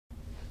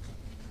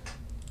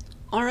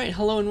Alright,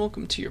 hello and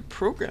welcome to your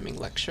programming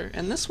lecture,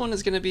 and this one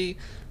is going to be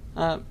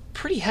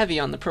pretty heavy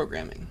on the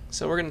programming.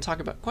 So we're going to talk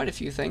about quite a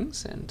few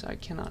things, and I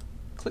cannot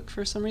click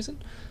for some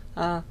reason.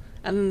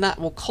 And that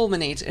will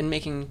culminate in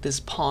making this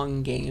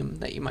Pong game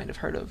that you might have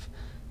heard of.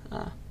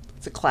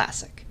 It's a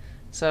classic.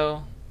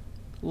 So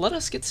let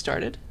us get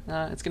started.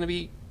 It's going to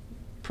be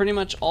pretty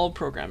much all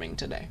programming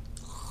today.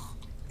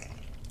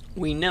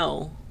 We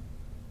know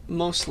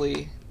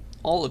mostly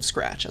all of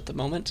Scratch at the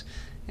moment,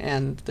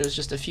 and there's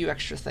just a few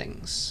extra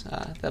things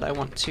that I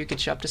want to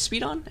get you up to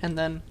speed on, and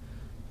then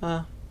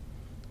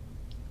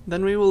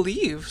we will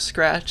leave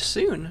Scratch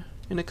soon,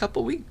 in a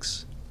couple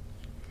weeks.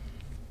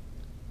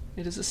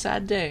 It is a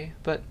sad day,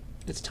 but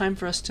it's time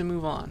for us to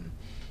move on.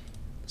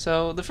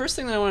 So the first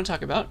thing that I want to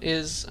talk about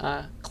is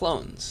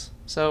clones.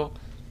 So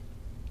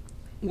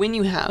when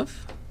you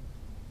have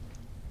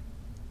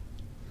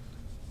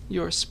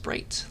your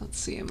sprite, let's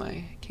see, am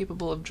I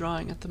capable of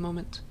drawing at the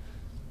moment?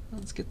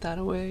 Let's get that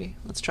away.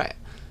 Let's try it.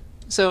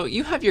 So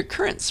you have your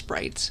current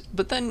sprite,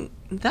 but then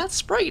that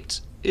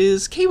sprite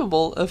is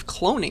capable of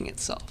cloning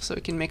itself. So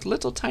it can make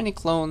little tiny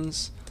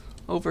clones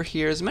over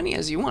here, as many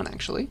as you want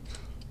actually.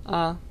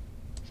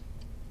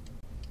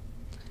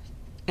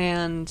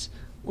 And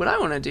what I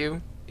want to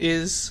do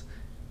is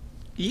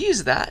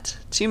use that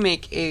to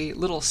make a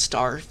little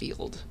star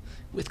field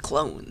with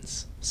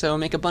clones. So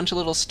make a bunch of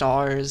little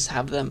stars,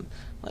 have them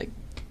like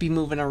be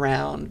moving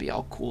around, be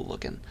all cool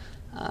looking.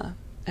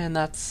 And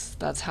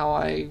that's how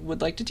I would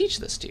like to teach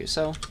this to you,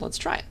 so let's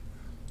try it.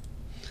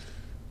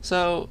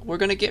 So we're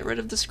going to get rid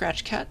of the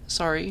Scratch Cat.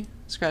 Sorry,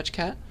 Scratch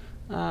Cat.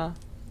 And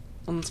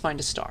let's find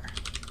a star.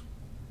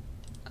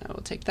 I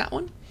will take that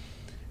one.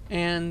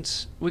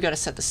 And we got to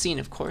set the scene,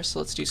 of course, so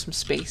let's do some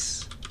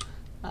space.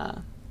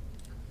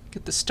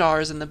 Get the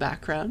stars in the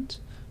background.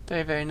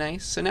 Very, very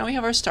nice. So now we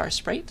have our star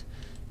sprite.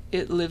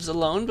 It lives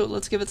alone, but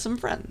let's give it some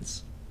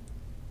friends.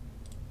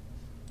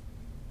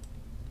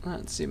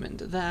 Let's zoom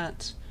into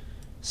that.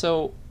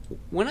 So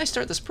when I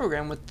start this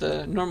program with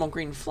the normal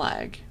green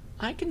flag,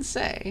 I can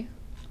say,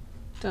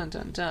 dun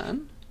dun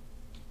dun,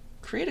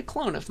 create a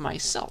clone of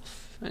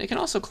myself. And it can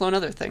also clone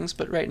other things,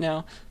 but right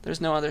now there's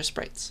no other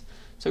sprites.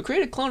 So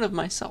create a clone of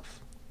myself.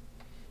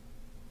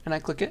 And I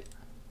click it,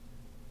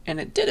 and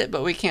it did it,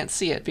 but we can't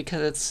see it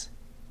because it's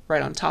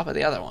right on top of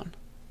the other one.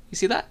 You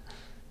see that?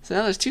 So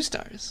now there's two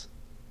stars.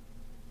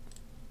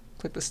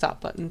 Click the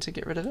stop button to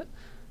get rid of it.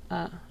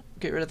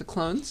 Get rid of the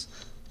clones.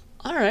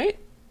 Alright.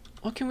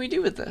 What can we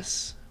do with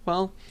this?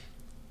 Well,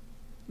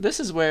 this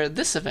is where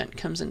this event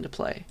comes into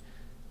play.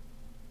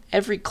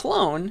 Every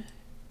clone,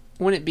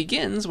 when it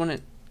begins, when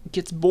it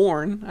gets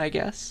born, I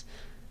guess,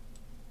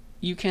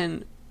 you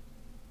can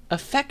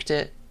affect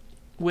it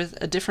with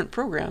a different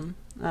program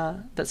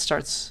that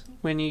starts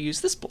when you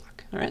use this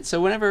block. All right. So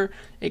whenever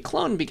a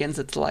clone begins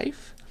its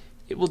life,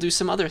 it will do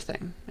some other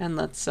thing, and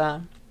let's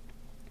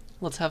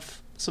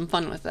have some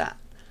fun with that.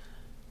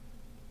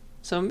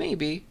 So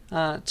maybe,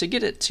 to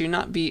get it to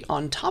not be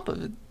on top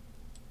of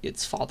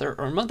its father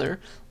or mother,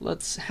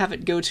 let's have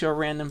it go to a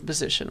random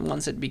position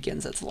once it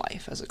begins its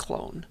life as a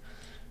clone.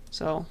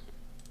 So,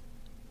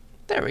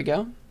 there we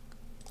go.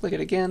 Click it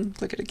again,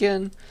 click it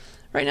again.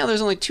 Right now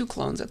there's only 2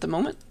 clones at the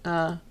moment,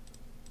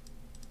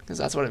 because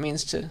that's what it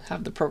means to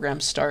have the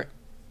program start.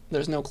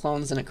 There's no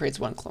clones and it creates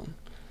 1 clone.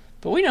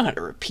 But we know how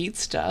to repeat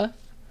stuff.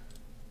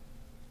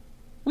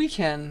 We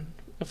can...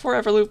 A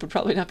forever loop would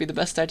probably not be the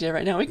best idea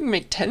right now. We can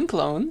make 10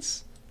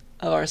 clones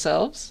of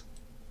ourselves.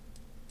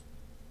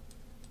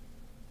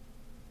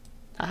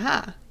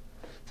 Aha!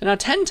 So now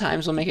 10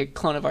 times we'll make a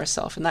clone of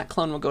ourselves, and that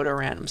clone will go to a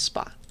random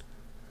spot.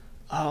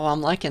 Oh,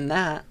 I'm liking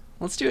that.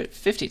 Let's do it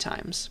 50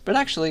 times. But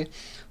actually,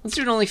 let's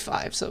do it only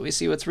 5 so we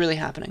see what's really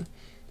happening.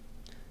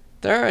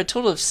 There are a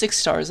total of 6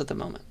 stars at the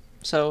moment.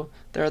 So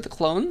there are the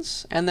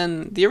clones, and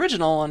then the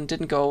original one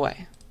didn't go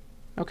away.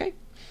 Okay?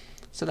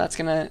 So that's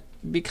going to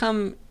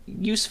become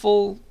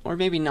useful, or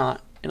maybe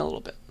not, in a little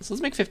bit. So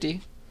let's make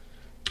 50,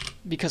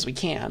 because we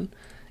can,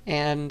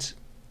 and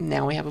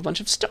now we have a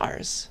bunch of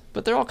stars.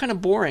 But they're all kind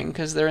of boring,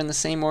 because they're in the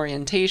same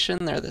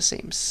orientation, they're the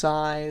same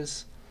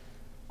size.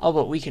 Oh,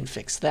 but we can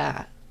fix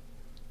that.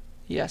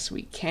 Yes,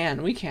 we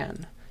can. We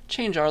can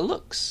change our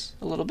looks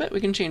a little bit.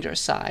 We can change our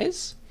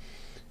size.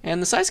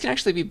 And the size can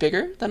actually be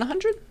bigger than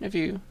 100, if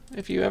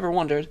you ever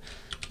wondered.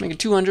 Make it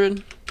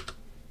 200.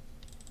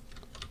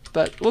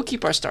 But we'll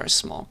keep our stars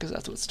small, because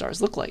that's what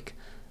stars look like.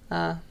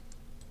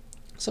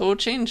 So we'll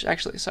change,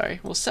 actually, sorry,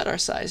 we'll set our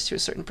size to a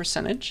certain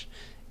percentage,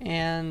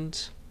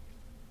 and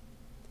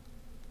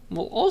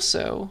we'll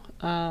also,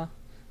 I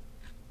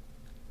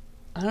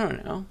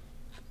don't know,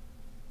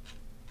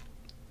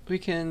 we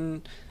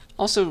can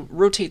also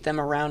rotate them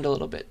around a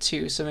little bit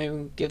too, so maybe we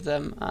can give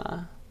them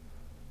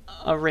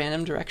a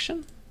random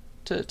direction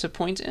to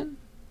point in.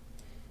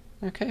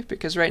 Okay,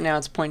 because right now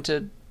it's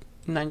pointed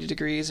 90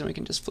 degrees, and we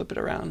can just flip it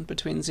around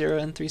between 0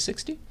 and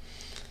 360.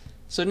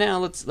 So now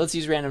let's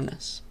use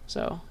randomness.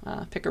 So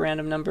pick a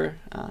random number,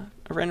 a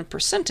random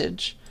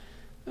percentage.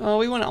 Well,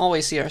 we want to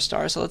always see our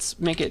star, so let's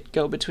make it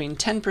go between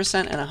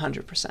 10% and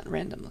 100%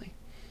 randomly.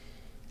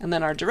 And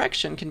then our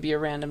direction can be a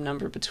random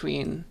number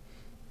between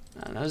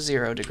I don't know,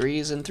 0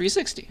 degrees and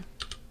 360.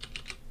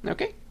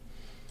 Okay?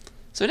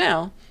 So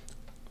now,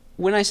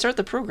 when I start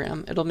the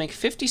program, it'll make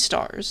 50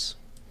 stars,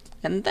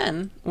 and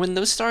then, when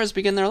those stars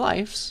begin their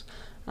lives,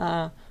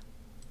 it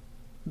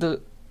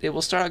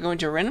will start out going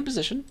to a random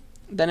position,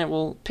 then it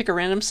will pick a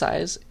random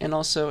size, and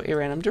also a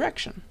random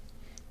direction.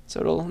 So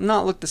it'll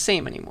not look the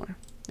same anymore,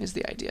 is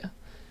the idea.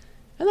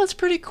 And that's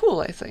pretty cool,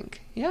 I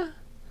think. Yeah?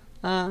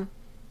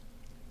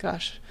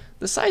 Gosh,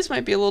 the size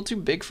might be a little too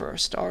big for our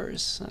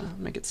stars.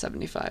 Make it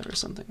 75 or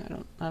something,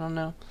 I don't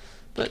know.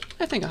 But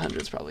I think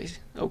 100 is probably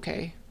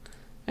okay.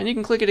 And you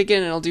can click it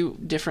again and it'll do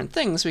different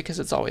things because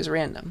it's always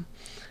random.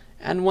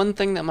 And one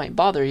thing that might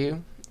bother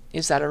you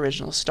is that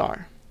original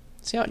star.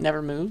 See how it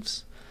never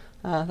moves?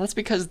 That's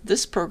because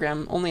this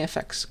program only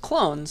affects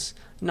clones,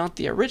 not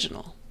the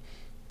original.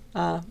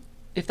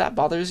 If that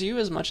bothers you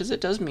as much as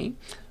it does me,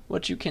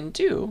 what you can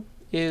do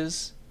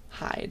is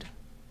hide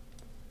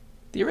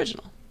the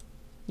original.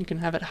 You can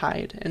have it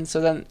hide, and so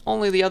then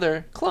only the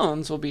other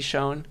clones will be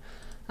shown,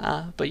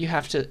 but you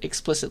have to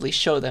explicitly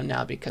show them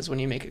now, because when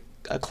you make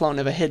a clone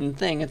of a hidden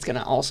thing, it's going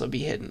to also be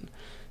hidden.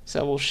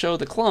 So we'll show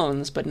the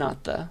clones, but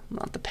not the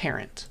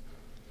parent.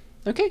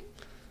 Okay,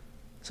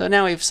 so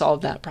now we've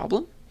solved that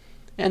problem,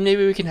 and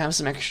maybe we can have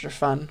some extra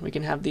fun. We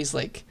can have these,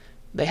 like,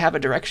 they have a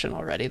direction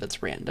already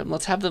that's random.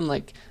 Let's have them,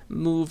 like,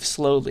 move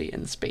slowly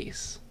in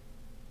space.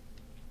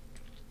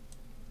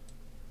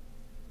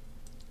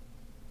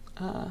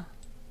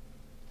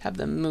 Have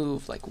them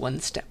move like one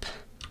step,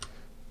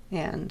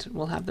 and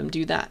we'll have them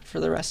do that for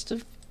the rest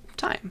of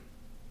time.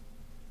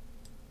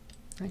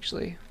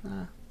 Actually,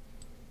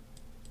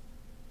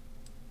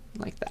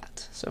 like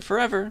that. So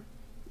forever,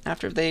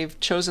 after they've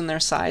chosen their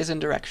size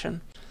and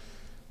direction,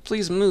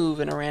 please move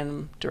in a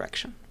random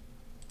direction,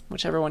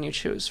 whichever one you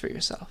choose for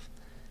yourself.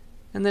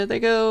 And there they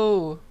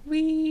go.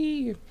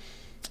 Whee!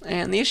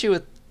 And the issue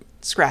with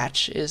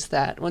Scratch is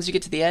that once you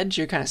get to the edge,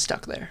 you're kind of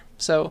stuck there.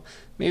 So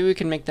maybe we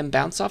can make them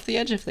bounce off the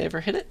edge if they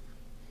ever hit it.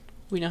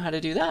 We know how to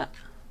do that.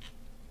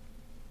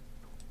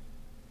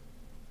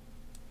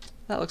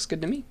 That looks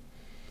good to me.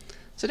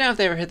 So now if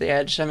they ever hit the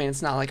edge, I mean,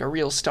 it's not like a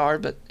real star,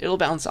 but it'll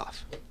bounce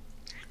off.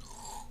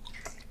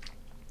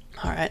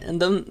 Alright, and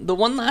then the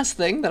one last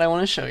thing that I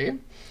want to show you,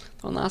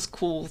 one last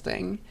cool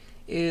thing,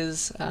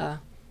 is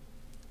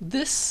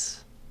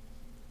this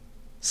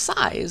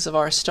size of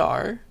our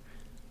star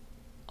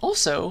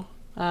also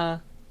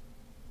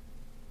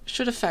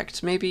should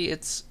affect maybe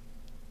its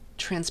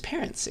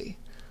transparency.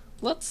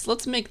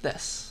 Let's make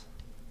this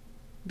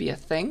be a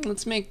thing.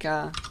 Let's make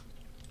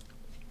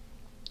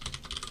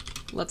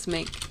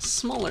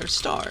smaller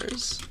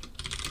stars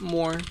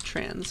more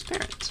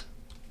transparent.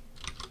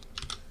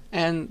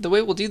 And the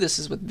way we'll do this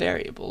is with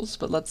variables,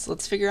 but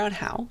let's figure out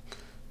how.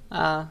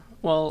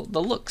 Well,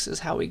 the looks is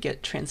how we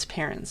get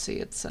transparency.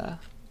 It's an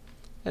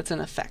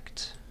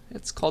effect.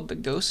 It's called the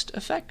ghost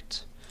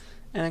effect.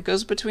 And it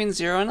goes between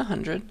 0 and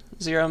 100.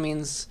 0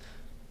 means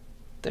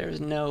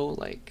there's no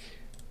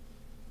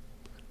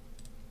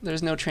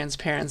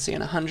transparency,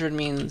 and 100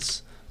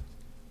 means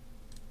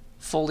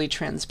fully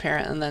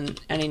transparent, and then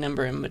any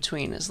number in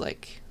between is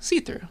like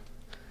see-through.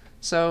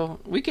 So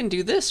we can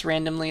do this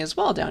randomly as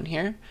well down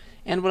here.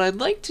 And what I'd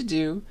like to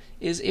do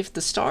is, if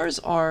the stars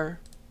are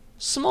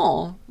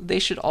small, they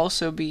should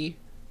also be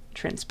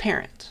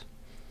transparent.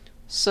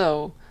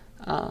 So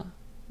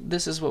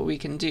this is what we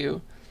can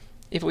do.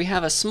 If we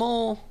have a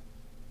small,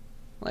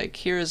 like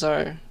here's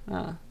our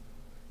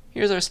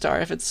star.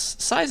 If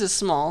its size is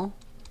small,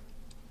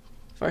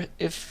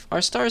 if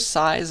our star's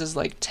size is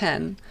like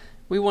 10,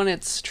 we want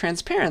its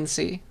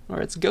transparency,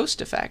 or its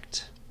ghost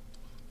effect,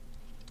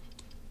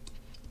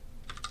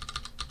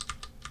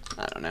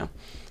 I don't know,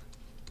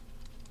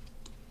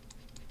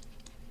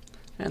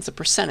 and it's a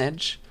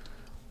percentage.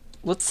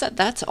 Let's set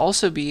that to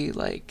also be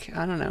like,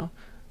 I don't know,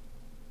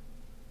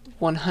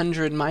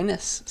 100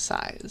 minus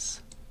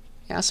size.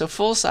 Yeah, so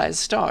full size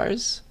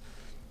stars,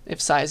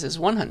 if size is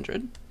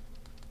 100,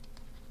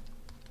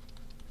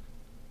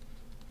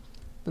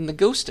 then the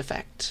ghost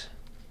effect,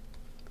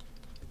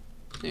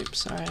 oops,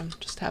 sorry, I'm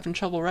just having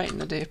trouble writing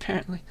today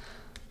apparently.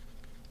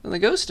 Then the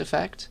ghost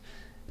effect,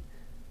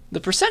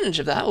 the percentage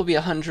of that will be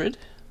 100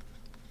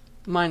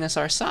 minus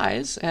our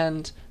size,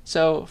 and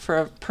so for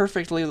a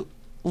perfectly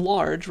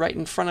large right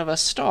in front of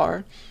us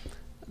star,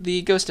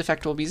 the ghost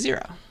effect will be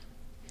 0.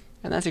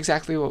 And that's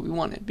exactly what we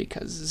wanted,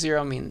 because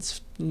 0 means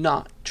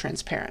not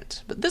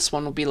transparent. But this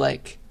one will be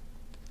like,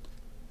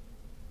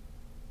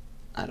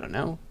 I don't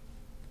know,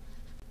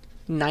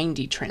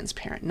 90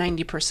 transparent,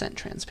 90%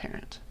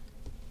 transparent.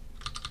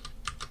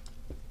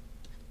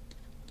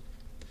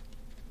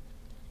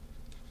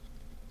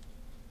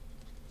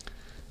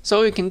 So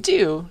what we can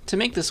do to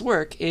make this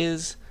work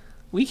is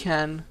we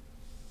can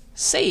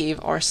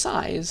save our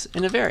size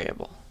in a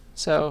variable.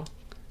 So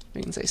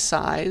we can say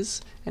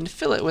size and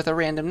fill it with a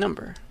random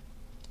number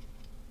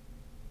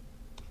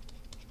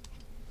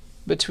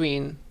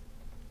between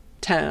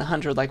 10 and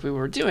 100 like we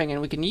were doing,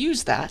 and we can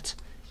use that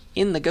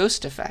in the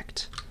ghost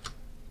effect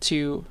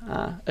to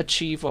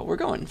achieve what we're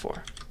going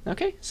for.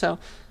 Okay, so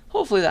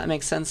hopefully that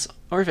makes sense,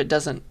 or if it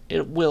doesn't,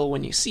 it will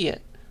when you see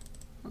it.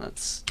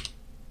 Let's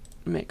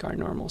make our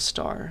normal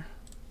star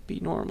be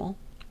normal.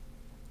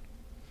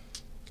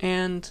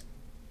 And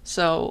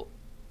so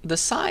the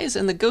size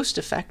and the ghost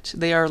effect,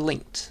 they are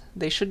linked.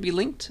 They should be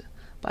linked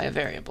by a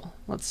variable.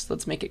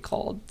 Let's make it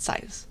called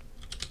size.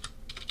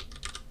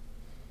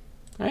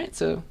 All right,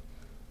 so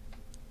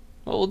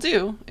what we'll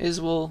do is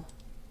we'll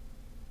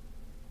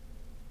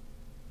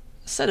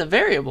set a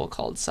variable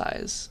called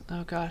size.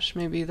 Oh gosh,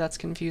 maybe that's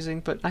confusing,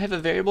 but I have a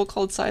variable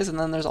called size, and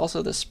then there's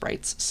also the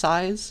sprite's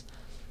size.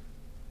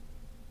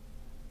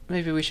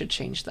 Maybe we should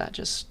change that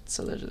just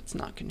so that it's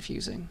not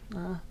confusing.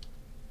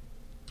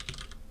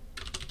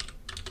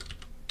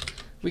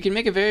 We can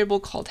make a variable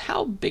called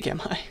how big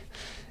am I?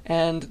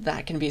 And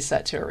that can be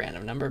set to a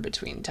random number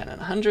between 10 and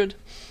 100.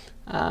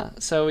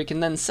 So we can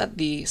then set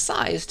the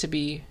size to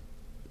be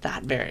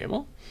that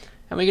variable.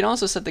 And we can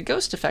also set the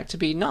ghost effect to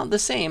be not the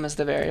same as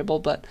the variable,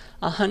 but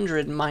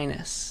 100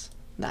 minus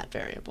that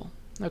variable.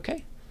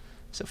 Okay?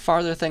 So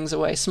farther things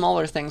away,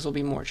 smaller things will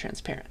be more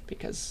transparent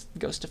because the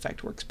ghost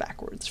effect works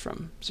backwards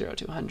from 0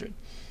 to 100.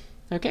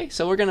 Okay,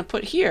 so we're going to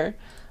put here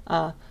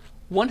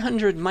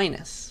 100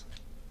 minus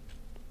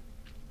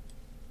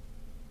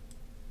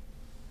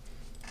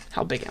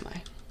how big am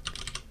I?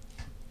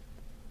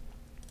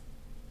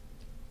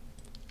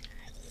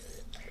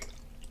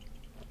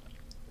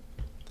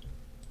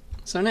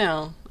 So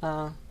now,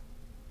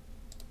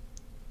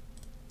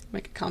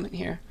 make a comment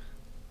here.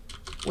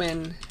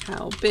 When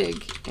how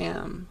big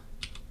am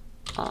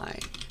I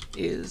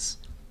is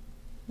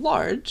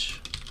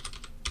large,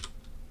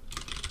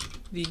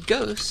 the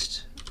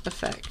ghost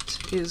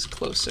effect is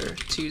closer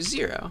to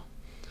 0.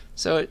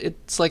 So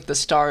it's like the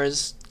star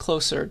is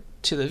closer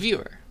to the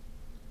viewer.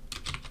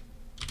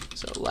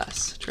 So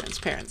less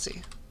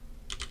transparency.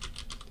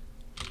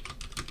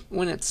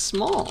 When it's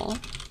small,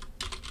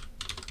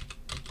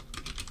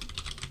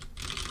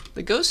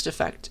 the ghost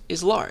effect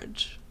is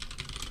large,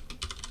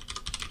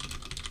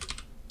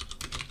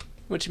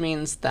 which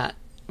means that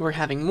we're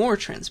having more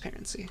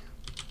transparency.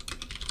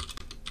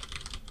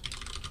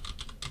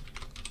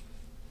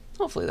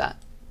 Hopefully that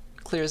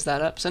clears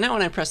that up. So now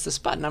when I press this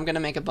button, I'm going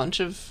to make a bunch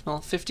of, well,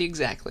 50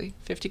 exactly,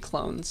 50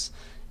 clones,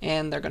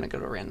 and they're going to go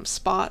to a random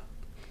spot.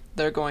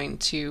 They're going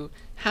to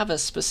have a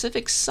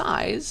specific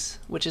size,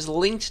 which is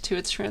linked to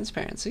its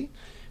transparency.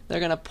 They're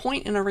going to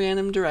point in a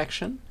random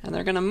direction, and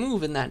they're going to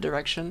move in that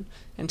direction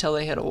until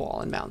they hit a wall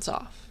and bounce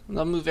off. And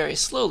they'll move very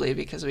slowly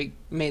because we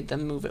made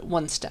them move at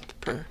 1 step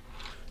per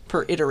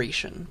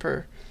iteration,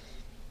 per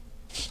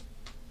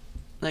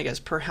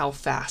how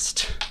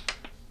fast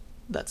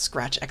that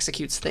Scratch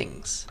executes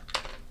things.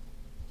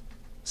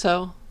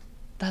 So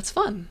that's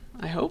fun.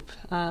 I hope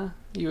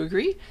you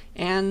agree.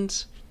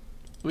 And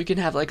we can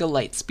have like a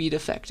light speed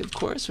effect, of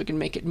course. We can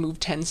make it move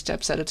 10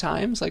 steps at a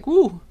time. It's like,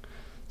 woo,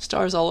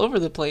 stars all over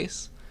the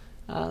place.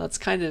 That's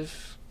kind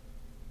of,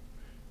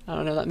 I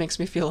don't know, that makes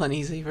me feel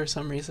uneasy for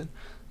some reason.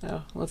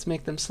 Oh, let's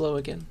make them slow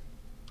again.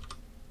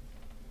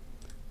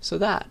 So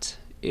that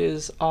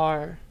is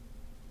our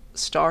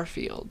star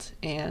field,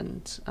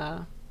 and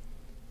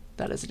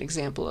that is an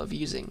example of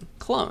using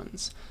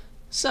clones.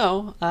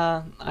 So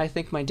I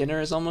think my dinner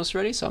is almost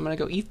ready, so I'm going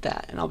to go eat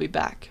that, and I'll be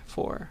back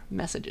for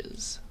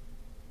messages.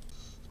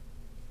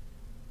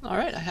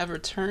 Alright, I have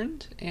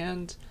returned,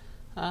 and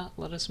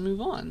let us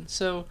move on.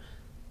 So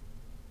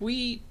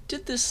we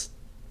did this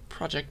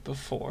project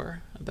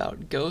before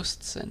about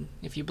ghosts, and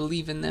if you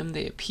believe in them,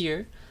 they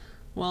appear.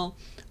 Well,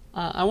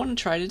 I want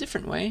to try it a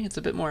different way. It's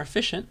a bit more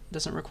efficient,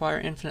 doesn't require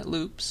infinite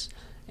loops,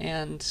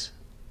 and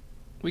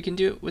we can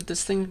do it with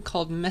this thing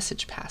called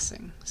message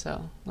passing.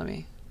 So let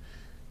me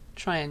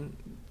try and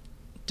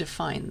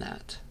define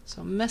that.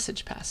 So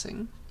message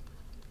passing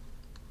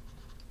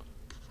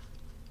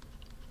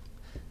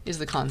is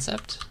the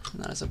concept,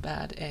 and that is a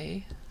bad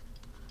A.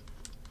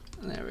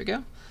 There we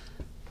go.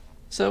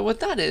 So what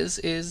that is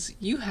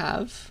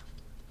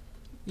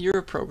you're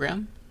a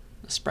program.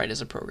 A sprite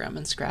is a program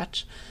in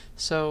Scratch.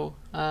 So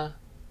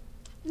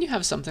you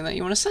have something that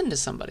you want to send to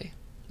somebody.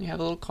 You have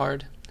a little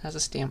card, has a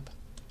stamp,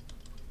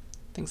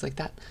 things like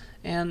that.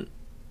 And,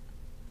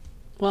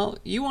 well,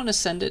 you want to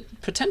send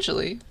it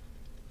potentially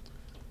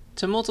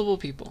to multiple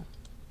people.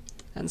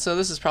 And so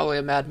this is probably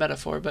a bad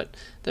metaphor, but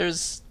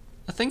there's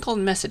a thing called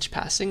message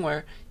passing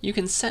where you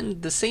can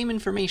send the same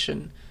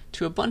information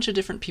to a bunch of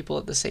different people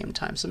at the same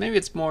time. So maybe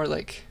it's more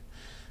like,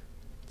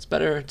 it's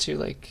better to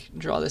like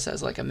draw this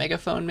as like a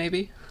megaphone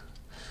maybe.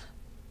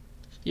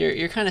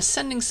 You're kind of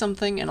sending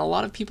something and a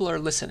lot of people are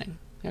listening,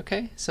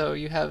 okay? So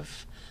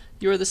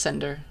you're the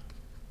sender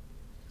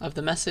of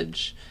the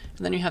message,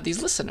 and then you have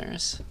these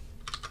listeners,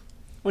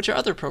 which are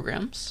other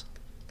programs.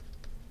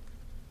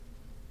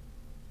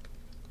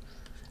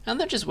 And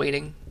they're just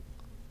waiting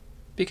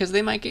because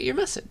they might get your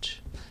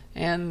message,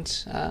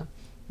 and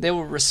they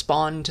will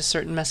respond to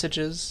certain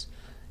messages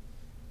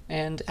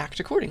and act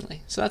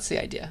accordingly. So that's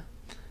the idea.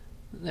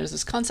 There's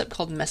this concept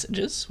called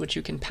messages, which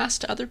you can pass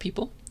to other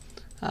people.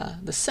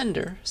 The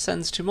sender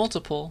sends to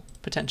multiple,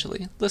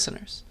 potentially,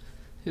 listeners.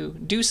 who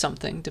do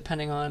something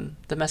depending on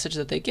the message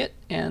that they get,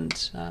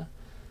 and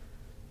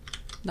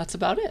that's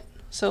about it.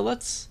 So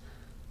let's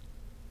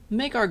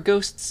make our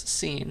ghosts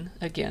scene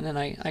again, and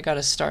I got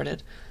us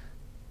started.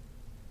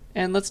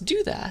 And let's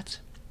do that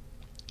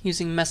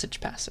using message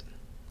passing.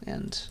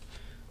 And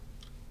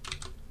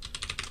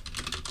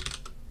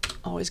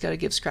always got to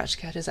give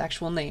Scratchcat his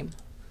actual name.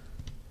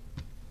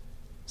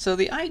 So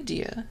the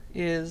idea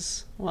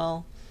is,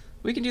 well,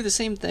 we can do the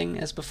same thing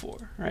as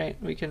before, right?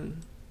 We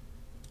can,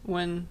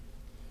 when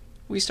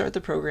we start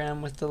the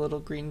program with the little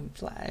green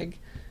flag,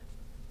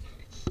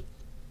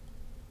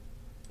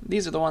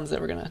 these are the ones that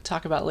we're going to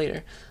talk about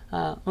later.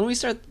 When we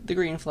start the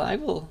green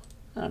flag, we'll,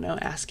 I don't know,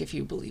 ask if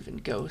you believe in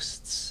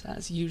ghosts,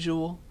 as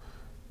usual.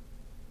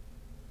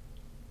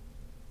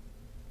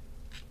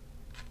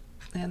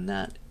 And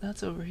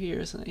that's over here,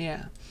 isn't it?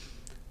 Yeah.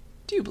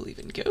 Do you believe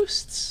in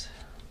ghosts?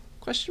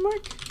 Question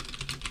mark?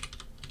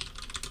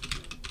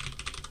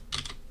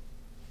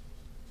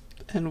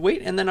 And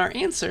wait, and then our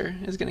answer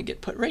is going to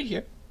get put right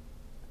here.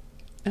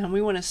 And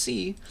we want to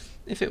see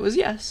if it was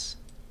yes.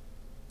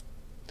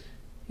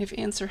 If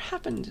answer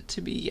happened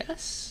to be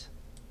yes,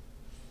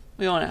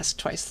 we won't ask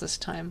twice this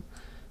time.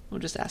 We'll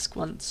just ask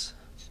once.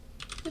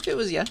 If it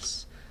was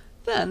yes,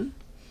 then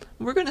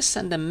we're going to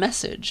send a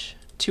message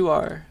to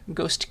our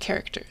ghost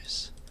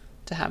characters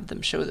to have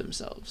them show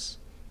themselves.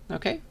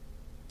 Okay?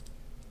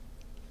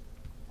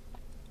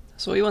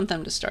 So we want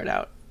them to start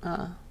out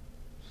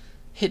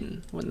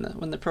hidden when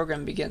the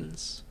program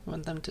begins. We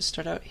want them to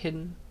start out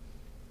hidden.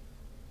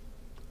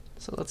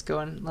 So let's go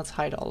and let's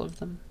hide all of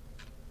them.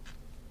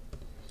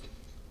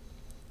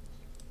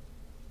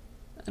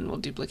 And we'll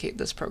duplicate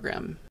this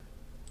program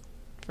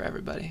for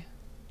everybody.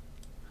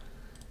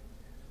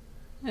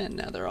 And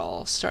now they're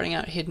all starting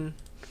out hidden.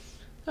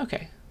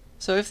 Okay,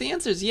 so if the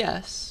answer is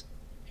yes,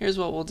 here's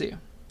what we'll do.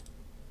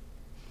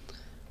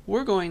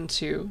 We're going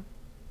to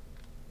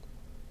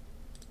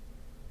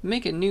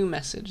make a new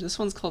message. This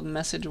one's called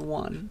message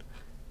 1.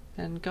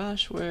 And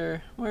gosh,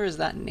 where is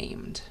that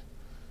named?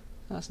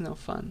 That's no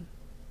fun.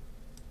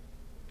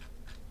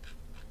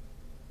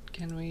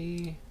 Can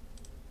I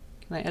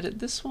edit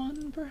this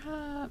one,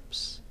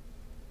 perhaps?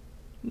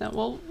 No,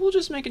 well, we'll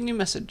just make a new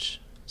message.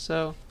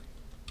 So,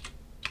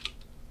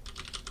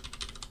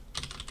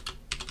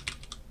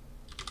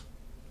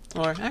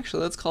 or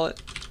actually, let's call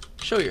it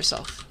show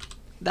yourself.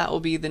 That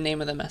will be the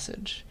name of the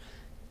message.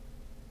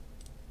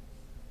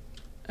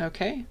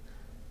 Okay?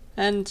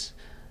 And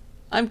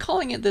I'm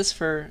calling it this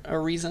for a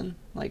reason.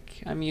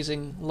 Like, I'm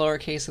using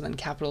lowercase and then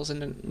capitals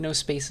and no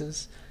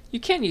spaces. You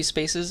can use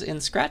spaces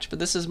in Scratch, but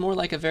this is more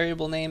like a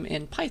variable name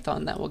in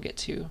Python that we'll get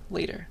to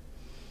later.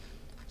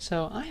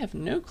 So I have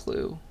no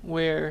clue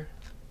where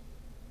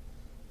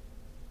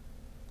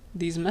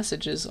these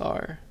messages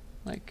are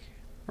like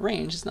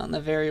arranged. It's not in the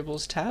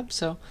variables tab,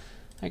 so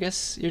I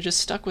guess you're just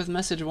stuck with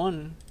message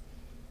 1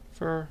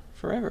 for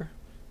forever.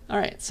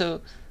 Alright,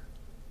 so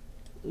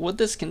what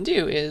this can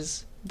do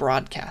is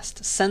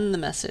broadcast, send the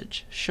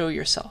message, show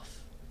yourself.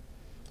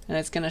 And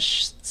it's going to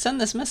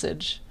send this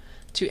message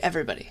to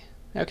everybody.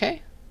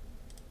 Okay?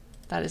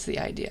 That is the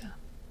idea.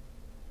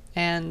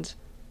 And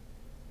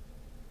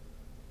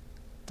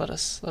let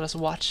us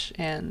watch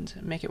and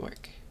make it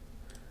work.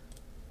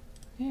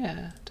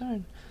 Yeah,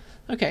 darn.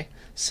 Okay,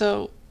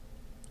 so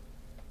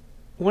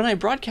when I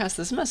broadcast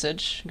this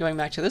message, going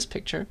back to this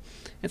picture,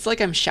 it's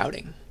like I'm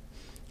shouting.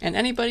 And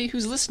anybody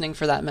who's listening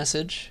for that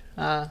message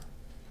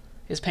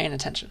is paying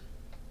attention.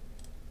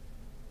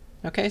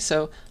 Okay,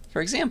 so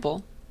for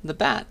example, the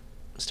bat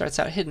starts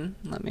out hidden.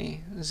 Let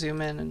me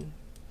zoom in and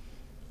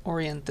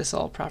orient this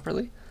all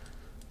properly.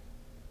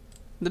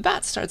 The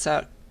bat starts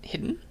out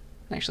hidden.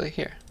 Actually,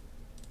 here.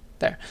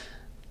 There.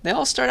 They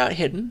all start out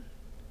hidden,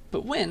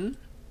 but when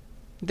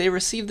they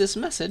receive this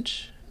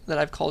message that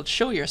I've called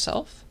show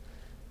yourself,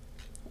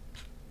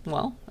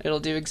 well, it'll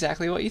do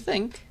exactly what you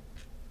think.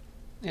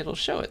 It'll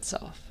show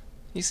itself.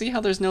 You see how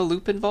there's no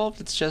loop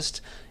involved?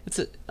 It's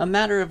a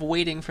matter of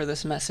waiting for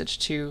this message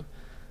to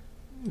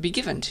be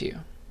given to you.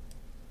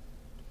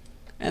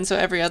 And so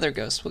every other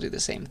ghost will do the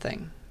same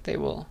thing. They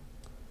will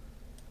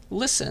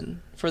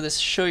listen for this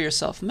show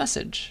yourself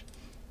message,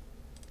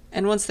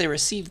 and once they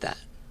receive that,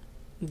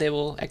 they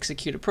will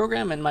execute a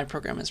program, and my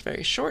program is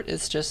very short.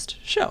 It's just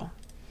show.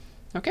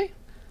 Okay?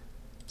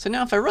 So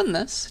now if I run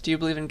this, do you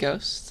believe in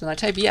ghosts, and I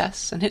type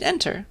yes and hit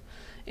enter,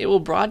 it will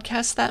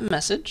broadcast that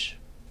message,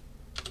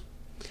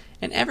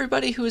 and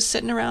everybody who is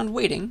sitting around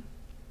waiting,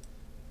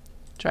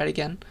 try it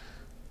again,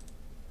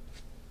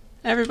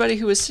 everybody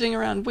who is sitting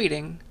around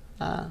waiting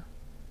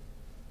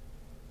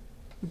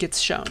gets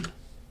shown.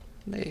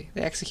 They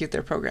execute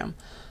their program.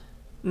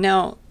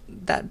 Now,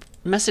 that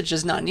message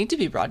does not need to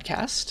be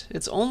broadcast.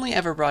 It's only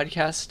ever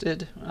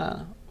broadcasted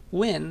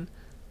when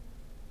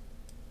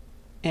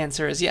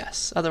answer is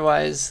yes.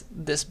 Otherwise,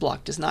 this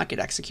block does not get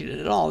executed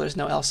at all. There's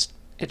no else.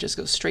 It just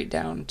goes straight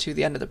down to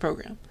the end of the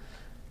program.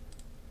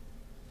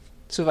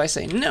 So if I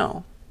say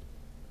no,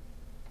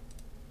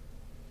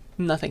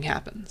 nothing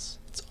happens.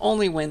 It's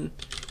only when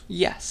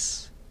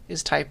yes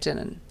is typed in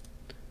and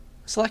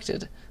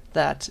selected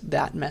that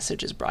that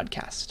message is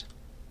broadcast.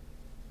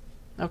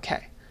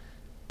 Okay,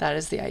 that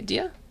is the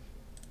idea,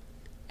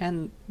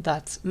 and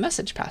that's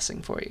message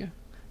passing for you.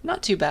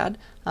 Not too bad.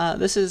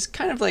 This is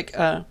kind of like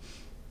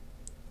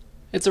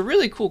it's a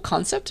really cool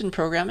concept in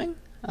programming.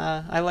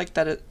 I like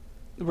that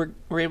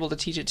we're able to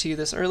teach it to you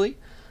this early.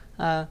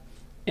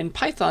 In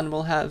Python,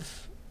 we'll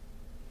have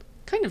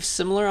kind of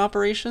similar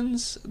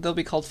operations. They'll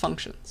be called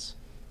functions.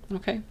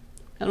 Okay,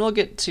 and we'll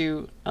get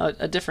to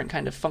a different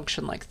kind of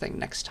function-like thing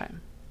next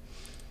time.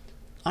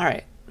 All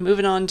right,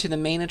 moving on to the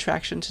main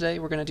attraction today,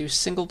 we're going to do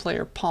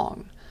single-player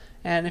Pong.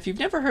 And if you've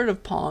never heard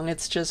of Pong,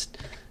 it's just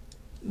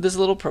this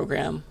little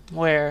program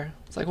where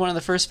it's like one of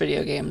the first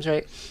video games,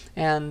 right?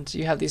 And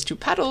you have these two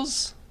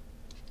paddles.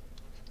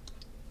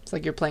 It's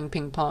like you're playing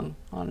ping pong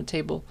on a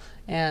table,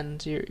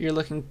 and you're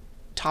looking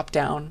top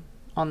down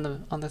on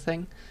the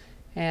thing,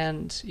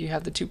 and you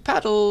have the two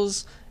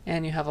paddles,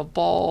 and you have a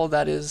ball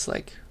that is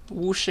like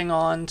whooshing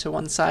on to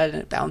one side,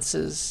 and it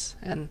bounces,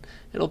 and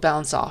it'll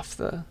bounce off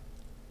the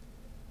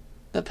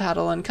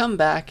paddle and come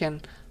back,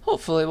 and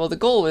hopefully, well, the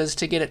goal is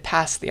to get it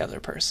past the other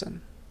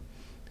person.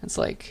 It's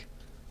like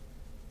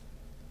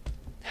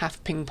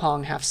half ping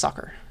pong, half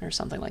soccer, or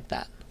something like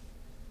that.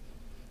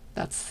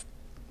 That's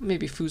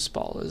maybe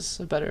foosball is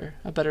a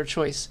better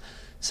choice.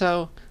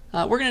 So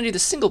we're going to do the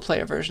single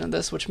player version of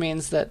this, which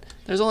means that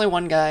there's only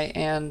one guy,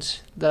 and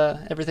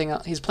everything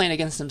else, he's playing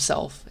against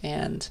himself,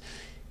 and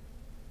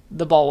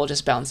the ball will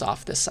just bounce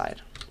off this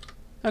side.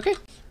 Okay,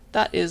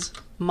 that is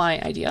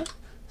my idea.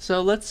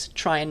 So let's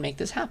try and make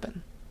this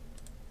happen.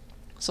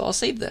 So I'll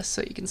save this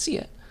so you can see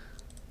it.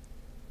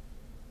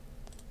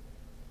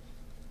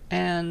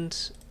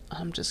 And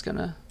I'm just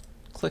gonna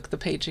click the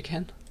page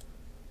again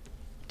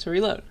to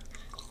reload.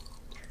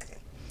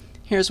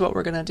 Here's what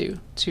we're gonna do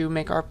to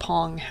make our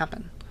Pong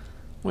happen.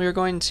 We're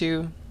going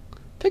to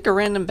pick a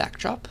random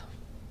backdrop.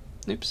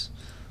 Oops.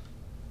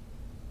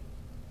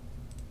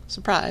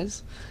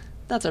 Surprise.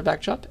 That's our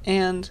backdrop.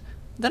 And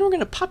then we're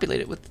gonna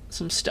populate it with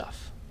some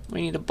stuff.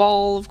 We need a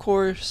ball, of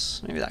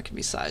course. Maybe that can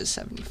be size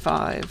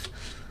 75.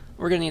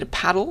 We're going to need a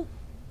paddle.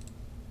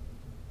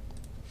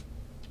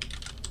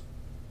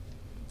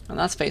 And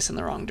that's facing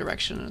the wrong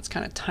direction, and it's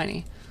kind of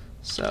tiny.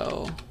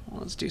 So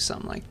let's do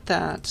something like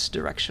that.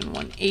 Direction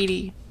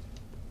 180.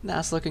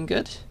 That's looking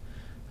good.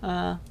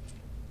 Then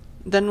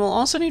we'll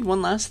also need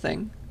one last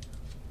thing.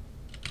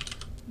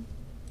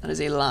 That is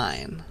a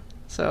line.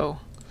 So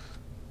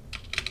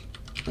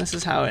this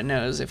is how it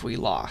knows if we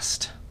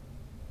lost.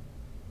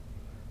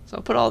 So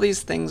I'll put all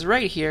these things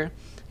right here,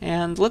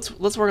 and let's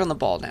work on the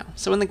ball now.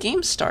 So when the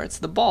game starts,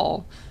 the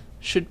ball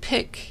should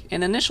pick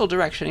an initial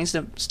direction. It needs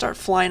to start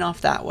flying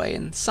off that way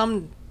in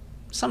some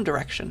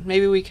direction.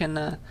 Maybe we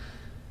can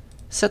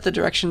set the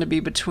direction to be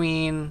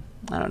between,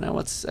 I don't know,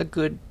 what's a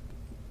good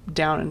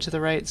down and to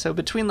the right. So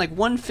between like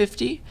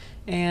 150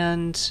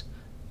 and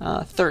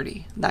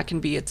 30. That can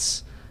be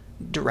its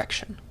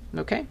direction.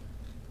 Okay?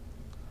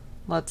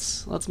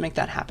 Let's make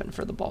that happen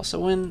for the ball. So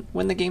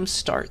when the game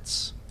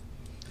starts,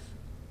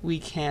 we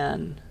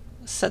can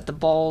set the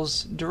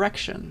ball's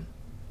direction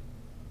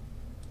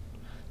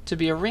to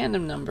be a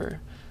random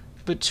number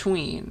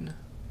between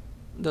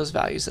those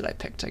values that I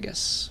picked, I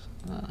guess.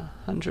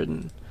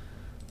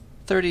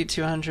 130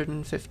 to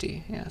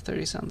 150. Yeah,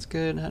 30 sounds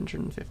good.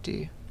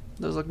 150.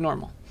 Those look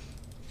normal.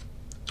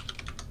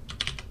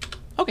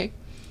 Okay.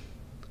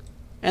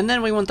 And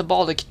then we want the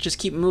ball to just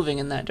keep moving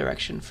in that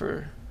direction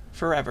for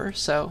forever.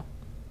 So,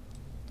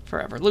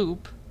 forever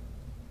loop.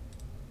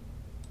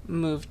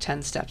 Move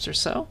 10 steps or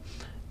so.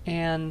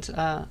 And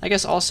I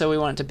guess also we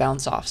want it to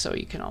bounce off, so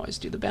you can always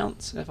do the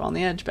bounce if on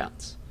the edge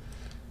bounce.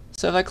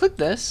 So if I click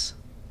this,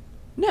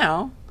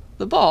 now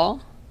the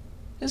ball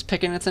is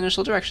picking its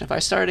initial direction. If I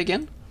start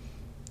again,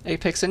 it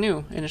picks a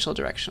new initial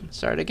direction.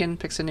 Start again,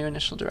 picks a new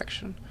initial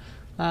direction.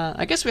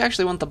 I guess we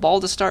actually want the ball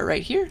to start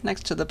right here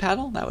next to the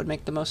paddle. That would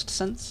make the most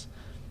sense.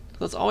 So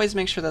let's always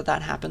make sure that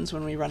that happens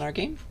when we run our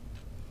game.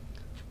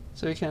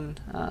 So we can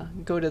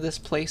go to this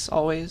place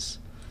always.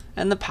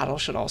 And the paddle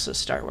should also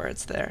start where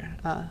it's there,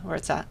 where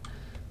it's at.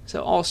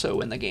 So also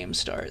when the game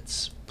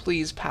starts,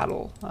 please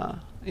paddle.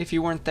 If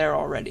you weren't there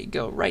already,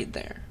 go right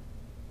there.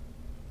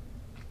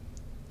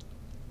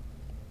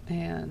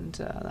 And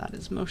that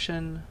is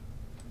motion.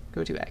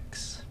 Go to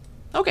X.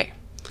 Okay.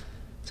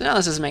 So now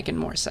this is making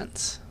more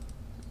sense.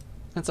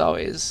 It's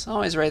always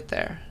right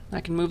there.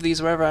 I can move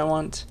these wherever I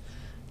want.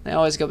 They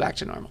always go back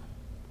to normal.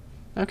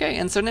 Okay,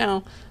 and so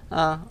now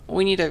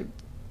we need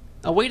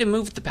a way to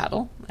move the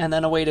paddle, and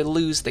then a way to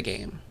lose the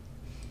game.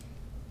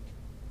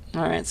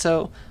 Alright,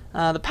 so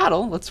the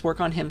paddle, let's work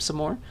on him some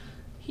more.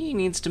 He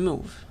needs to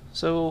move.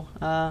 So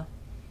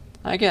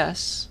I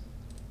guess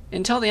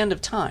until the end of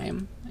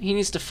time, he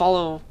needs to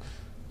follow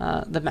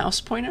the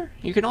mouse pointer.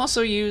 You can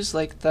also use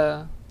like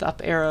the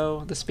up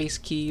arrow, the space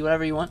key,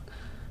 whatever you want.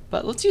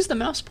 But let's use the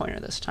mouse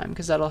pointer this time,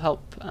 because that'll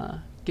help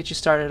get you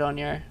started on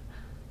your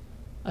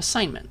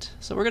assignment.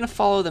 So we're going to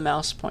follow the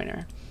mouse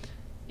pointer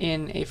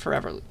in a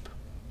forever loop.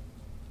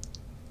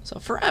 So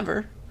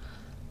forever,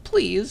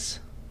 please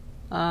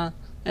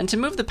And to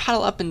move the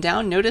paddle up and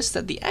down, notice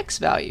that the X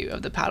value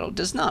of the paddle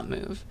does not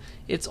move.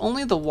 It's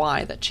only the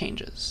Y that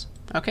changes.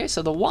 Okay,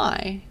 so the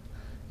Y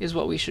is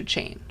what we should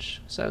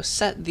change. So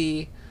set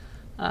the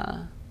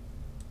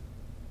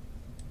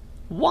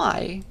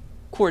Y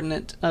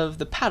coordinate of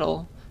the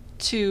paddle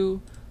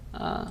to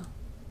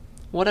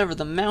whatever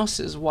the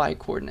mouse's Y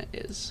coordinate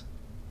is.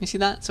 You see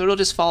that? So it'll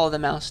just follow the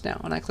mouse now.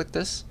 When I click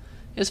this,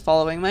 it's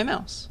following my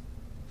mouse.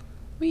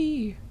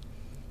 Whee!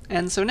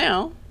 And so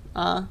now,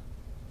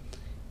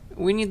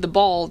 we need the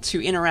ball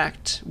to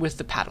interact with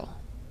the paddle.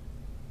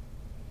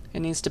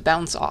 It needs to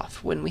bounce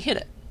off when we hit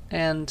it.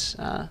 And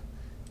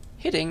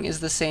hitting is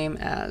the same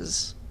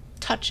as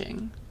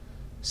touching.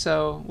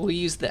 So we'll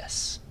use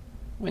this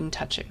when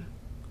touching.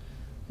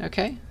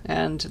 Okay?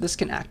 And this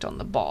can act on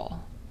the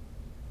ball.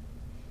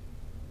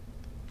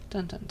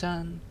 Dun dun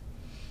dun.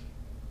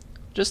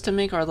 Just to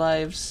make our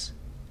lives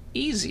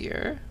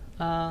easier,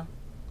 let's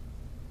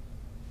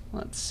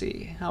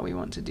see how we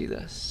want to do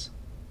this.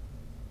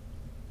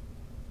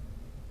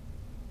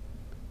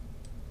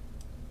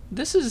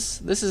 This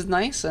is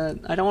nice,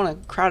 and I don't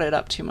want to crowd it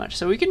up too much.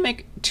 So we can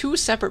make two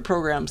separate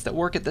programs that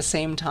work at the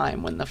same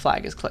time when the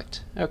flag is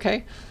clicked.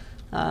 Okay?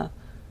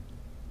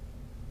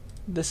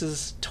 This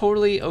is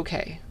totally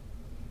okay.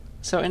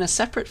 So in a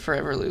separate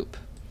forever loop,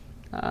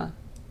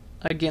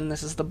 again,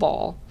 this is the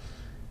ball,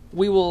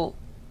 we will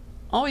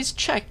always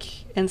check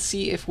and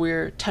see if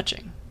we're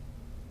touching.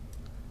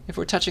 If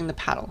we're touching the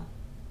paddle.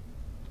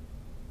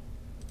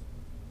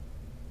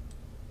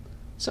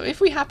 So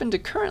if we happen to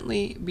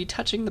currently be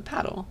touching the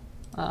paddle,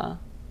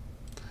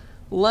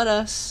 let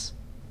us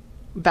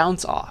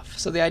bounce off.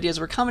 So the idea is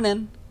we're coming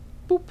in,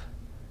 boop,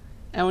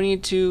 and we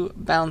need to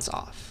bounce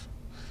off.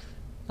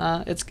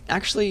 It's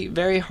actually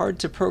very hard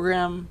to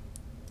program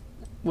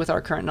with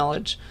our current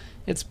knowledge.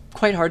 It's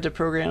quite hard to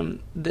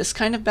program this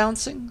kind of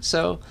bouncing,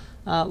 so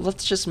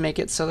let's just make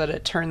it so that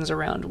it turns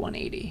around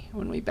 180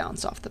 when we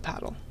bounce off the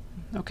paddle.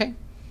 Okay?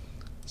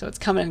 So it's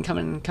coming in,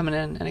 coming in, coming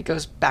in, and it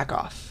goes back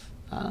off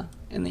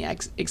in the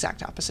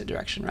exact opposite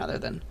direction rather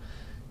than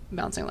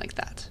bouncing like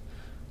that.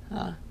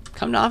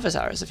 Come to office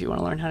hours if you want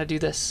to learn how to do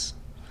this.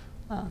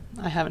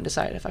 I haven't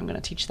decided if I'm going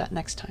to teach that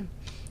next time.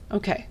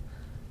 Okay,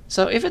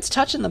 so if it's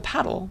touching the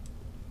paddle,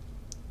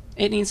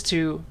 it needs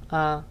to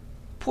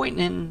point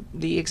in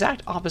the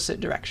exact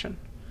opposite direction.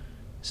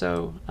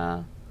 So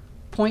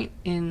point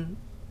in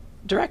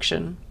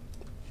direction.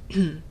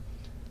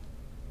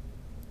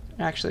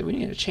 Actually, we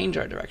need to change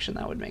our direction.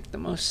 That would make the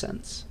most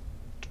sense.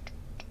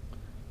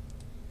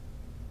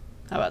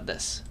 How about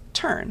this?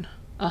 Turn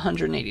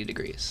 180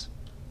 degrees.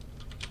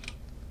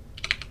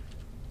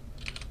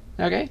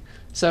 Okay,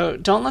 so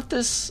don't let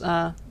this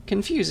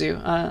confuse you.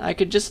 I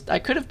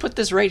could have put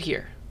this right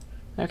here.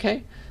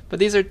 Okay, but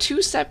these are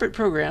two separate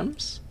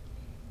programs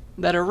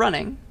that are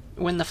running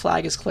when the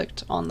flag is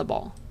clicked on the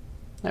ball.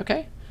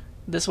 Okay,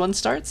 this one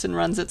starts and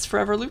runs its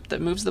forever loop that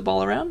moves the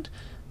ball around.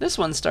 This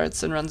one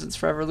starts and runs its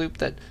forever loop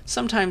that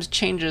sometimes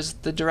changes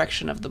the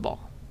direction of the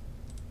ball.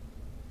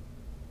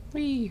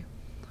 Whee!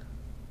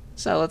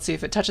 So let's see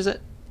if it touches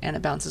it, and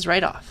it bounces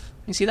right off.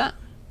 You see that?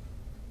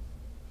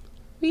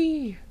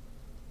 Whee!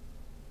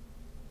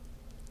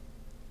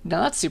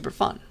 Now that's super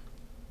fun.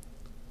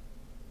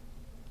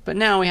 But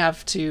now we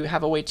have to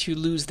have a way to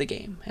lose the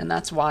game, and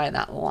that's why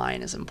that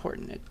line is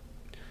important.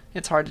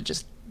 It's hard to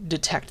just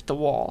detect the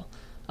wall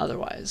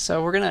otherwise.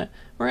 So we're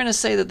gonna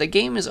say that the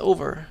game is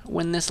over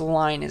when this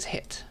line is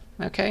hit.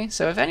 Okay?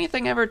 So if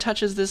anything ever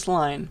touches this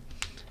line,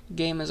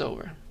 game is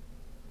over.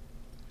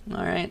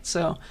 Alright,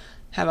 so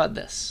how about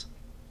this?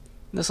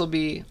 This will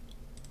be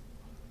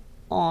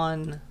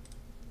on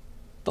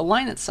the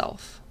line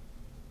itself.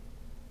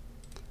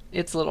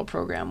 Its little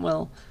program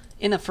will,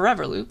 in a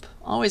forever loop,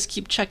 always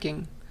keep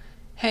checking,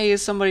 hey,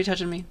 is somebody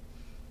touching me?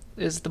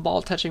 Is the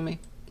ball touching me?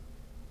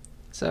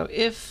 So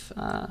if,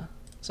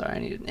 sorry, I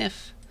need an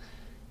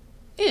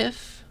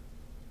if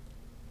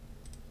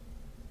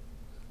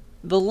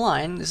the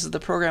line, this is the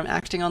program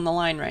acting on the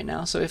line right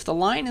now, so if the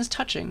line is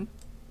touching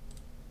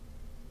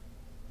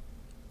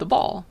the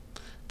ball,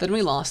 then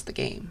we lost the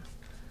game.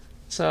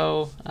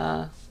 So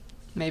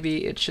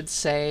maybe it should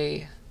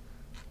say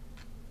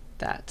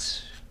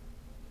that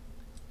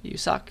you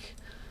suck,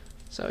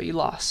 so you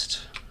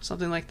lost,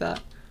 something like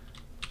that.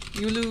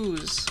 You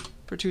lose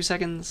for 2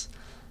 seconds.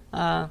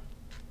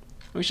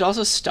 We should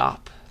also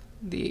stop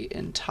the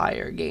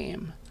entire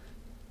game,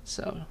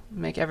 so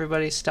make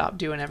everybody stop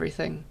doing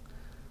everything.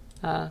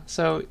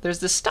 So there's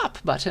this stop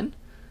button,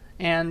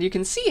 and you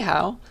can see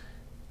how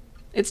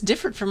it's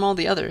different from all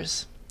the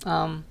others,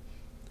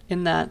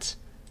 in that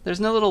there's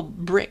no little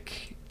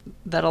brick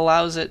that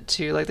allows it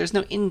to, like, there's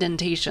no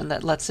indentation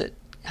that lets it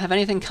have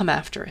anything come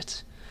after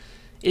it.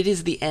 It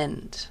is the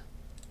end,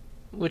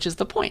 which is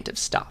the point of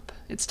stop.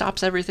 It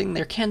stops everything.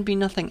 There can be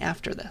nothing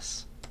after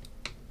this.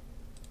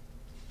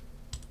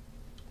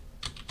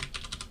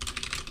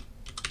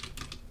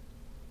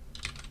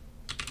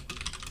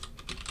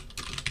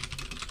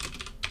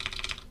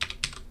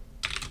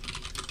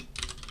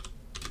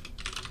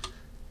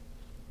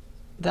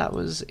 That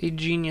was a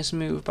genius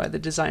move by the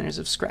designers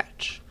of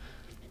Scratch.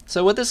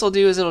 So what this will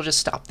do is it'll just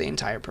stop the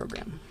entire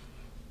program.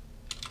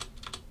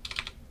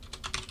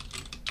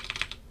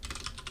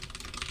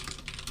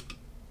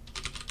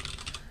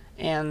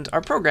 And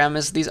our program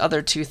is these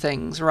other two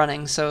things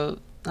running. So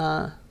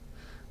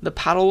the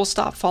paddle will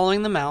stop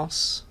following the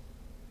mouse.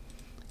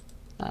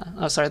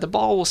 The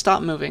ball will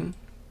stop moving.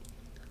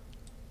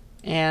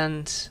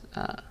 And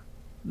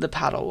the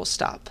paddle will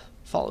stop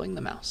following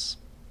the mouse.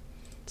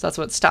 So that's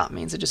what stop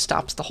means. It just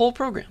stops the whole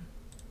program.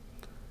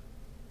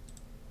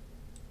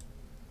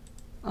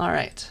 All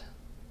right.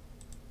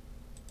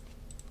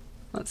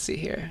 Let's see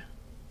here.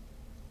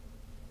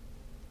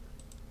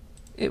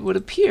 It would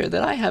appear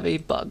that I have a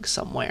bug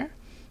somewhere,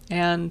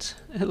 and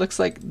it looks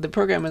like the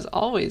program is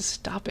always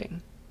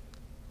stopping.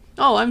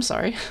 Oh, I'm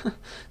sorry.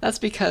 That's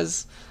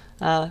because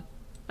I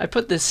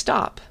put this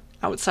stop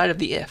outside of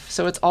the if,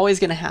 so it's always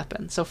going to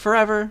happen. So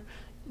forever,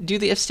 do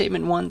the if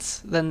statement once,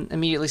 then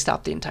immediately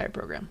stop the entire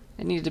program.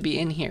 It needed to be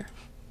in here.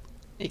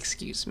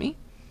 Excuse me.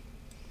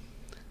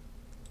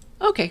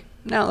 Okay,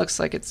 now it looks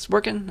like it's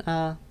working.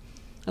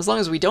 As long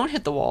as we don't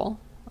hit the wall,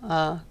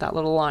 that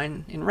little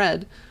line in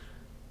red,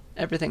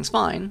 everything's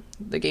fine.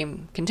 The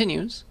game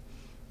continues.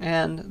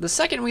 And the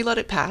second we let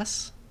it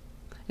pass,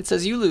 it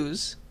says you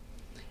lose.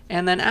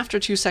 And then after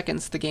 2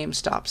 seconds, the game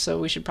stops. So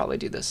we should probably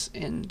do this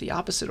in the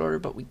opposite order,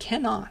 but we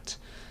cannot.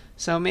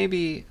 So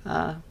maybe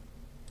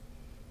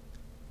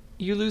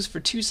you lose for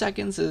 2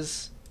 seconds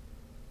is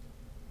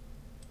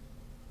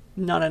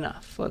not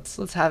enough.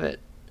 Let's have it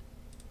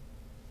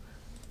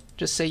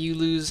just say you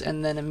lose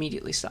and then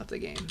immediately stop the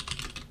game.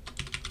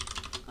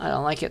 I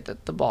don't like it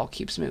that the ball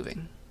keeps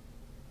moving.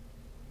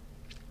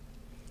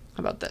 How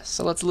about this?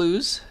 So let's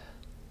lose.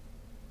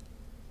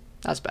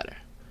 That's better.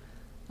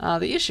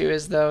 The issue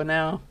is, though,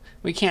 now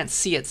we can't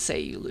see it say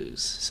you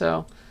lose.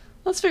 So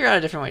let's figure out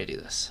a different way to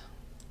do this.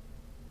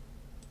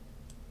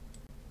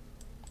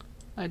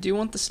 I do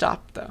want the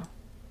stop, though.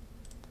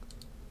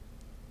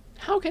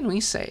 How can we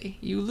say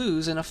you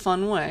lose in a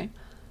fun way?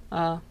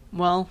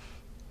 Well,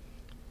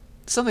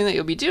 something that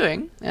you'll be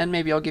doing, and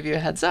maybe I'll give you a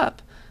heads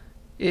up,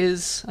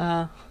 is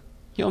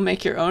you'll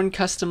make your own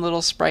custom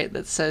little sprite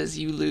that says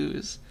you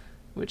lose,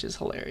 which is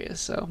hilarious.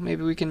 So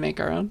maybe we can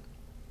make our own.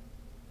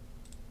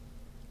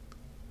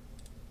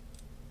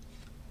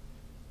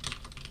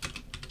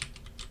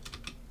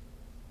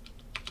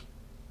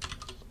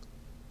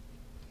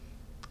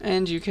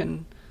 And you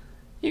can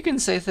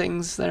say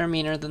things that are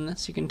meaner than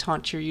this. You can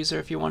taunt your user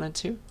if you wanted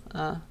to,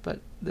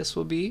 but this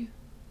will be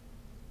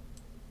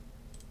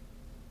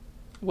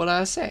what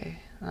I say.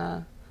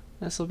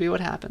 This will be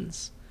what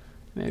happens.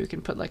 Maybe we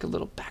can put like a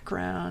little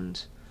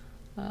background.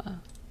 I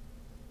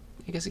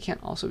guess it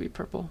can't also be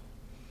purple.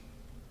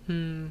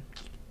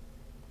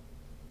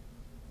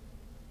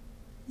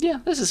 Yeah,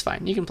 this is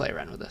fine. You can play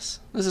around with this.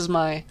 This is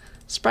my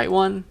sprite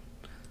 1,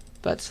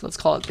 but let's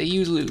call it the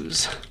you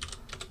lose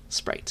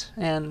sprite.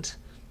 And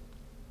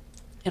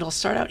it'll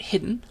start out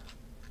hidden,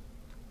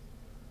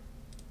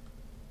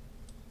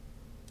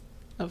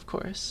 of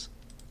course.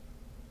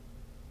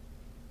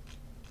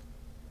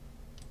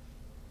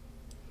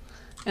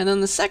 And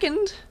then the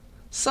second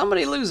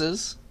somebody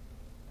loses,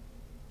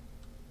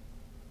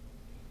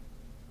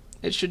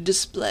 it should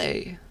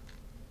display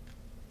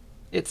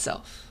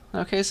itself.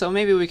 Okay, so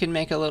maybe we can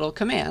make a little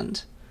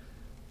command,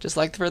 just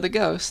like for the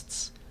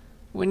ghosts.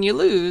 When you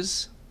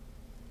lose,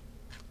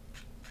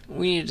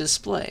 we need to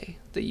display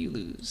that you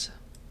lose.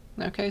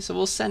 Okay, so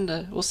we'll send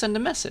a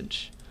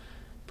message.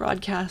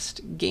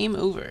 Broadcast game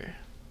over.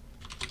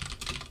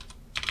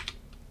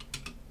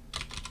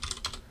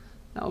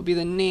 That will be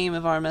the name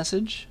of our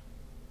message.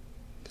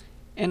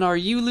 And our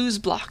you lose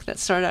block that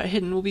started out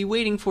hidden will be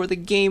waiting for the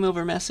game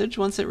over message.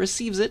 Once it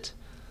receives it,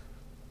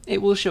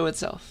 it will show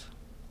itself.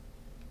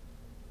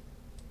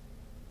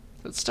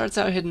 So it starts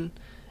out hidden,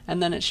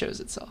 and then it shows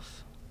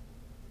itself.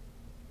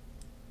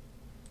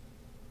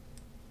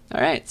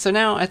 Alright, so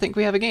now I think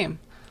we have a game.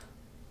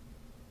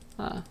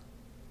 There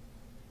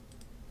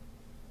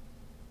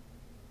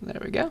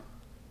we go.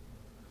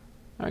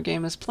 Our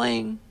game is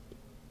playing.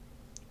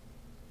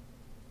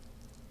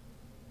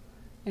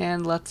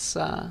 And let's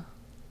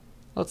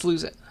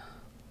lose it.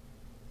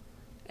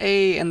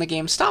 And the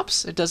game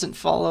stops. It doesn't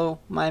follow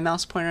my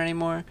mouse pointer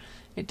anymore.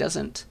 It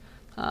doesn't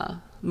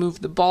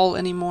move the ball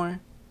anymore.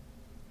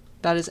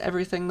 That is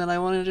everything that I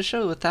wanted to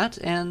show with that,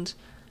 and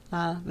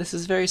this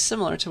is very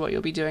similar to what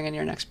you'll be doing in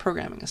your next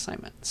programming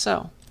assignment.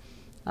 So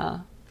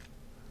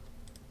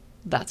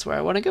that's where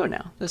I want to go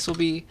now. This will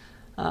be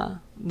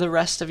the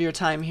rest of your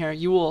time here.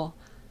 You will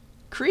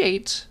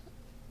create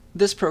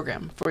this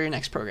program for your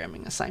next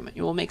programming assignment.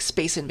 You will make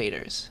Space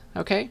Invaders,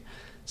 okay?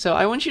 So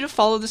I want you to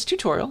follow this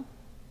tutorial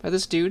by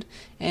this dude,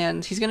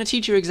 and he's going to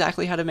teach you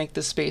exactly how to make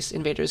this Space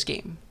Invaders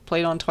game.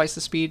 Play it on twice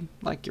the speed,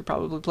 like you're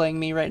probably playing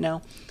me right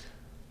now.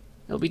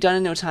 It'll be done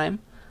in no time,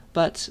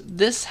 but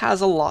this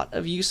has a lot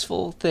of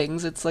useful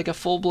things. It's like a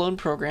full-blown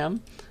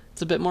program.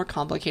 It's a bit more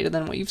complicated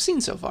than what you've seen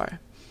so far.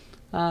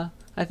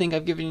 I think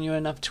I've given you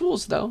enough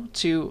tools, though,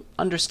 to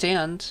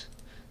understand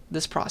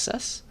this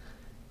process,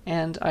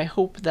 and I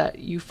hope that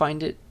you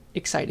find it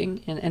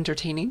exciting and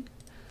entertaining.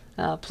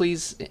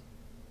 Please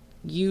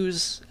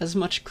use as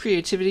much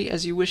creativity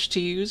as you wish to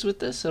use with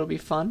this. It'll be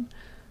fun.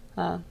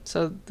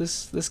 So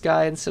this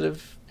guy, instead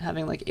of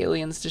having like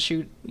aliens to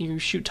shoot, you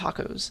shoot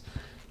tacos.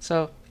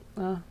 So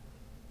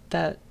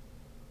that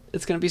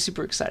it's going to be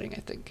super exciting,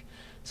 I think.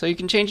 So you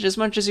can change it as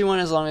much as you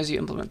want as long as you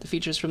implement the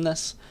features from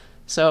this.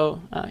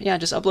 So yeah,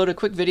 just upload a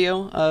quick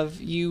video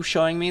of you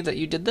showing me that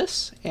you did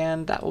this,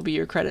 and that will be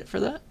your credit for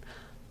that.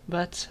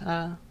 But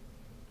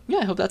yeah,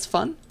 I hope that's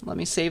fun. Let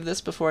me save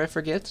this before I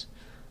forget.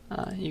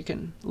 You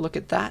can look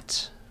at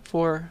that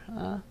for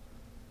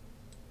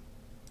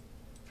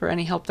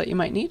any help that you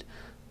might need.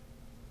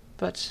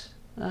 But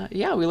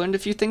yeah, we learned a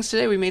few things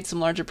today. We made some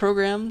larger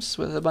programs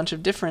with a bunch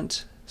of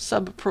different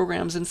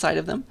sub-programs inside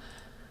of them.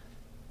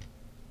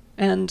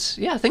 And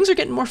yeah, things are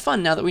getting more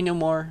fun now that we know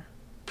more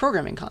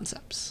programming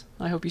concepts.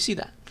 I hope you see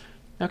that.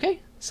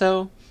 Okay,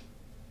 so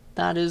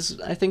that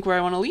is, I think, where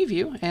I want to leave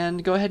you,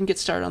 and go ahead and get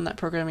started on that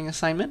programming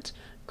assignment.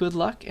 Good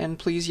luck, and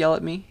please yell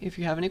at me if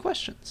you have any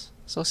questions.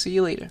 So I'll see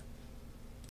you later.